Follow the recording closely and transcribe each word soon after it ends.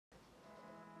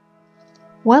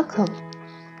Welcome!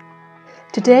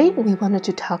 Today we wanted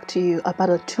to talk to you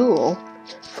about a tool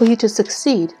for you to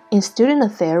succeed in student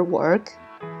affairs work,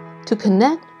 to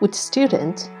connect with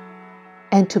students,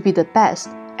 and to be the best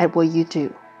at what you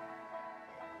do.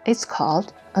 It's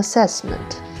called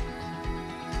assessment.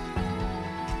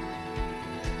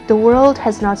 The world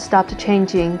has not stopped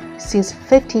changing since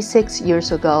 56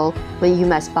 years ago when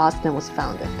UMass Boston was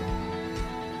founded.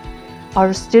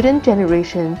 Our student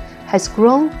generation has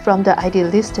grown from the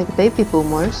idealistic baby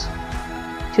boomers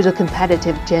to the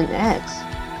competitive Gen X,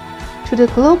 to the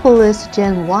globalist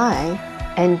Gen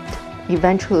Y, and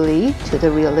eventually to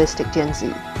the realistic Gen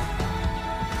Z.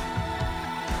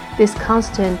 This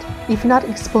constant, if not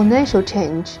exponential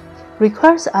change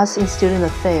requires us in student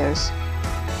affairs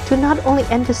to not only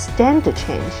understand the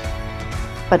change,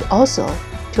 but also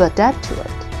to adapt to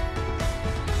it.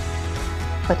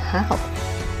 But how?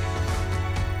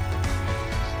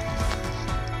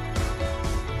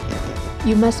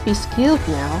 You must be skilled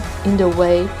now in the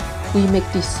way we make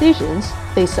decisions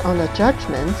based on the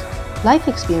judgment, life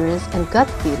experience, and gut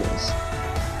feelings.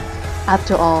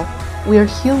 After all, we are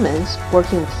humans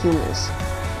working with humans,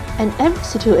 and every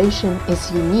situation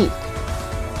is unique.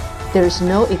 There is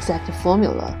no exact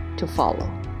formula to follow.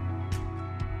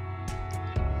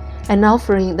 An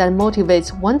offering that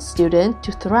motivates one student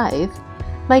to thrive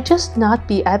might just not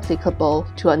be applicable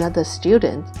to another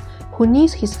student who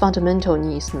needs his fundamental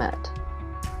needs met.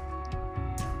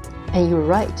 And you're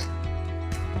right.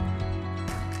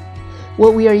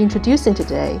 What we are introducing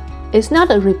today is not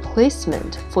a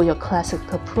replacement for your classic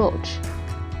approach,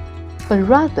 but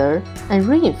rather a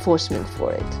reinforcement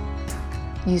for it,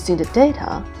 using the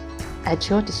data at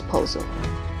your disposal.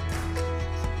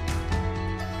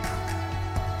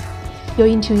 Your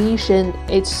intuition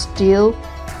is still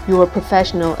your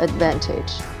professional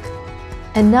advantage,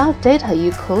 and now data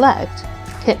you collect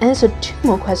can answer two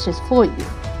more questions for you.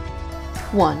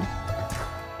 1.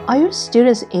 Are your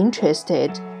students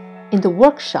interested in the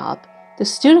workshop, the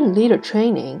student leader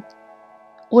training,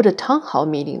 or the town hall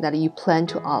meeting that you plan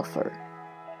to offer?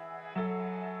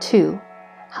 2.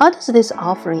 How does this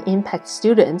offering impact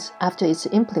students after it's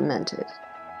implemented?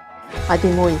 Are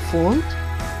they more informed?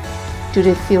 Do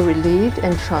they feel relieved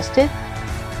and trusted?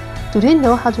 Do they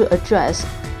know how to address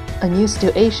a new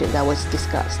situation that was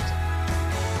discussed?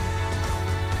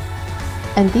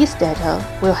 And these data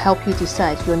will help you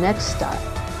decide your next step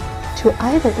to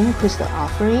either increase the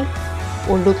offering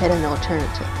or look at an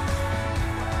alternative.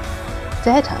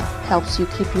 Data helps you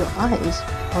keep your eyes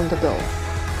on the goal.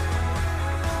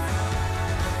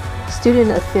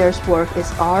 Student affairs work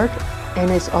is art and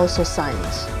is also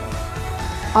science.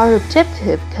 Our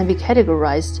objective can be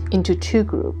categorized into two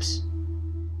groups: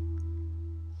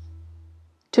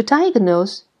 to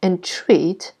diagnose and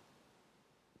treat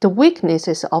the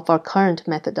weaknesses of our current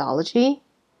methodology,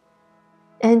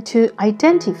 and to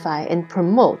identify and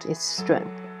promote its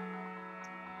strength.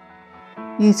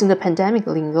 Using the pandemic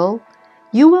lingo,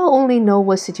 you will only know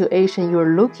what situation you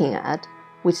are looking at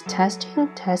with testing.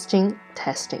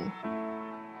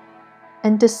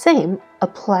 And the same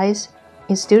applies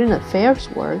in student affairs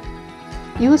work.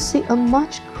 You will see a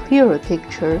much clearer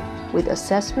picture with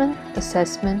assessment.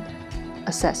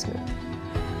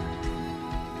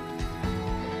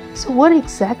 So what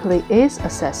exactly is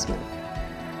assessment?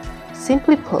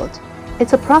 Simply put,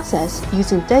 it's a process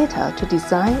using data to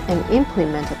design and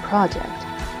implement a project,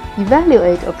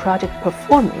 evaluate a project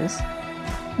performance,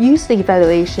 use the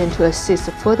evaluation to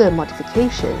assist further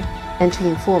modification, and to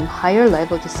inform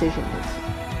higher-level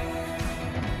decision-making.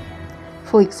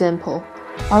 For example,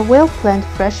 our well-planned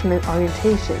freshman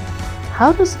orientation,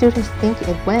 how do students think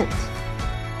it went?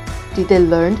 Did they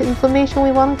learn the information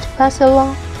we wanted to pass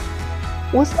along?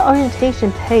 Was the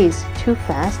orientation pace too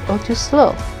fast or too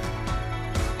slow?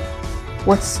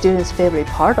 What's students' favorite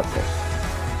part of it?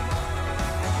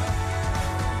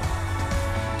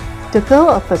 The goal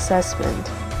of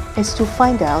assessment is to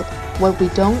find out what we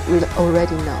don't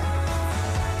already know.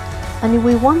 And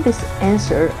we want this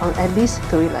answer on at least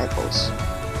 3 levels: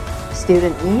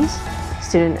 student needs,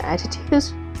 student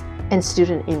attitudes, and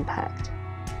student impact.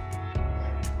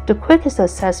 The quickest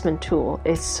assessment tool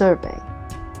is survey.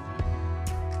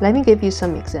 Let me give you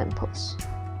some examples.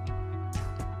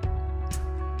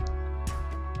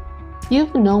 You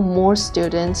know more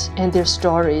students and their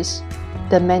stories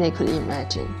than many could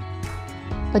imagine.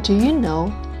 But do you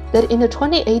know that in the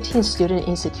 2018 Student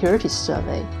Insecurity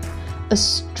Survey, a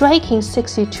striking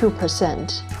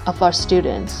 62% of our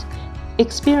students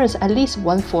experience at least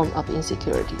one form of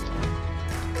insecurity: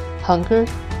 hunger,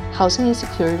 housing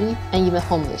insecurity, and even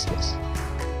homelessness.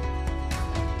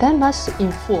 That must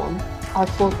inform our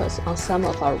focus on some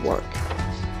of our work.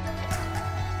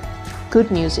 good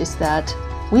news is that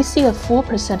we see a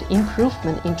 4%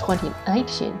 improvement in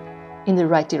 2019 in the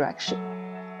right direction.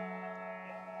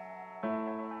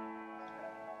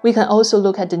 We can also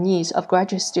look at the needs of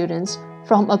graduate students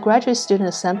from a Graduate Student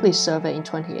Assembly survey in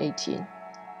 2018.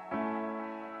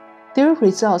 Their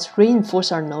results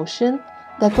reinforce our notion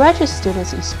that graduate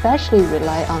students especially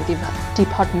rely on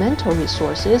departmental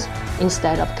resources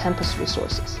instead of campus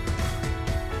resources.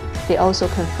 They also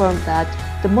confirm that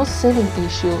the most salient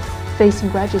issue facing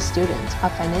graduate students are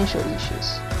financial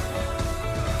issues.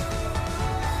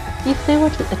 If they were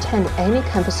to attend any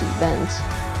campus events,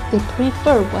 they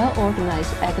prefer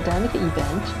well-organized academic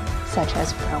events such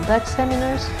as Brownback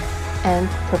seminars and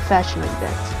professional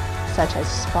events such as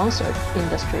sponsored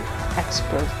industry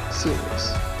expert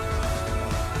series.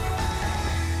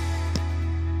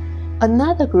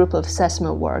 Another group of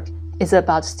assessment work is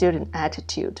about student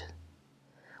attitude,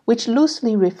 which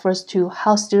loosely refers to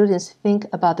how students think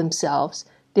about themselves,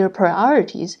 their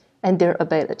priorities, and their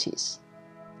abilities.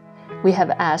 We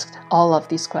have asked all of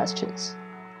these questions.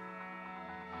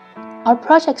 Our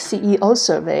Project CEO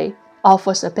survey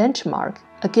offers a benchmark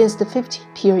against the 50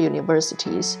 peer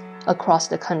universities across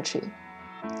the country,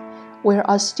 where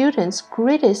our students'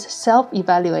 greatest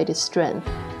self-evaluated strength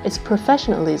is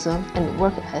professionalism and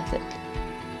work ethic,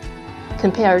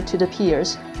 compared to the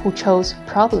peers who chose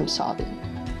problem solving.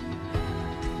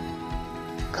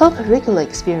 Co-curricular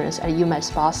experience at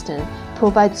UMass Boston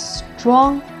provides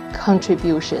strong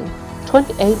contribution,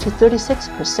 28 to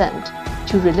 36%,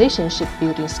 to relationship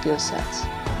building skill sets,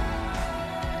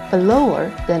 but lower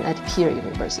than at peer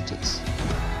universities.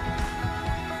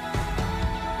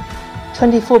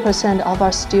 24% of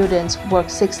our students work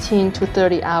 16 to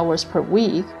 30 hours per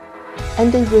week,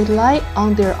 and they rely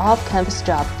on their off-campus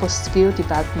job for skill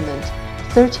development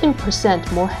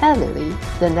 13% more heavily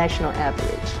than national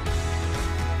average.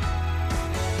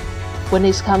 When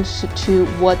it comes to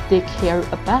what they care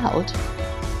about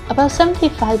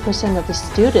 75% of the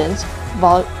students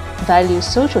value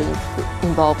social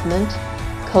involvement,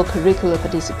 co-curricular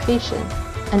participation,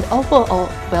 and overall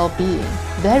well-being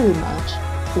very much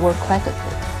work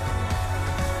ethically,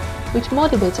 which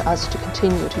motivates us to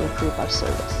continue to improve our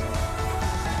service.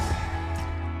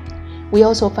 We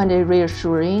also find it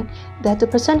reassuring that the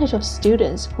percentage of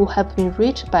students who have been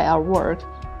reached by our work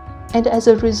and as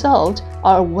a result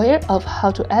are aware of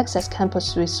how to access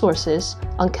campus resources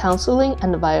on counseling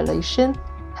and violation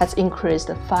has increased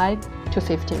 5 to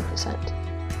 15%.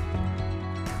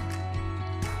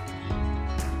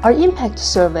 Our impact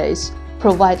surveys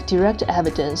provide direct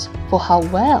evidence for how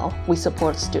well we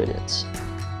support students.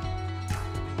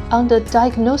 On the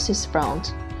diagnosis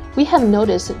front, we have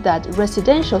noticed that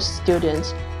residential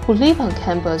students who live on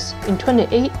campus in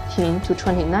 2018 to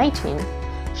 2019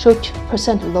 show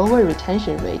 2% lower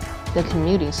retention rate than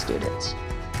commuting students.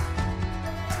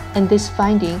 And this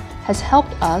finding has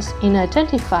helped us in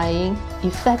identifying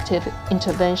effective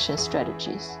intervention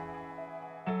strategies.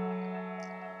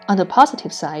 On the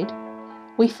positive side,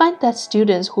 we find that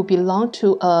students who belong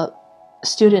to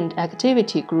student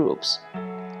activity groups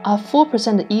are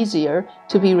 4% easier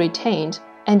to be retained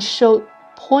and show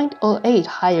 0.08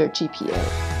 higher GPA.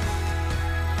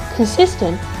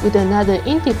 Consistent with another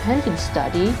independent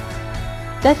study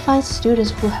that finds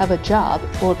students who have a job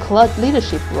or club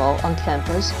leadership role on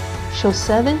campus show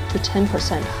 7 to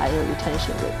 10% higher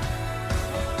retention rate.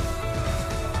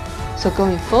 So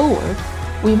going forward,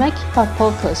 we might keep our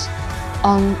focus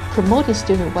on promoting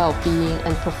student well-being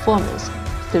and performance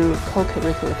through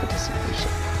co-curricular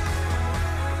participation.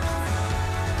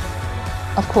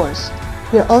 Of course,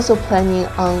 we are also planning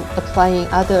on applying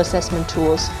other assessment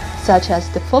tools such as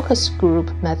the focus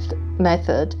group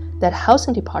method that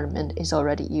Housing Department is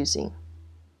already using.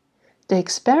 The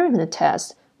experiment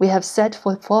test we have set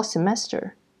for fall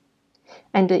semester,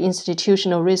 and the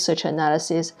institutional research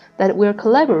analysis that we're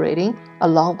collaborating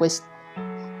along with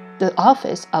the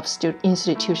Office of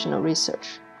Institutional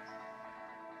Research.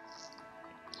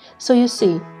 So you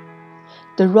see,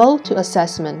 the road to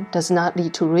assessment does not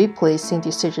lead to replacing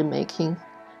decision-making,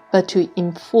 but to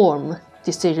inform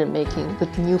decision-making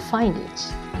with new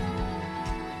findings.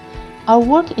 Our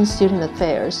work in student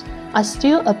affairs are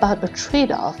still about a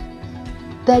trade-off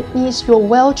that needs your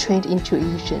well-trained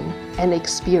intuition and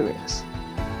experience,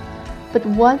 but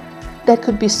one that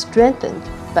could be strengthened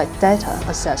by data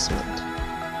assessment.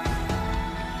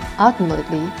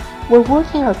 Ultimately, we're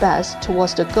working our best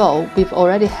towards the goal we've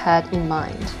already had in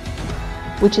mind,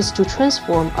 which is to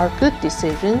transform our good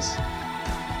decisions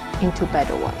into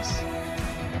better ones.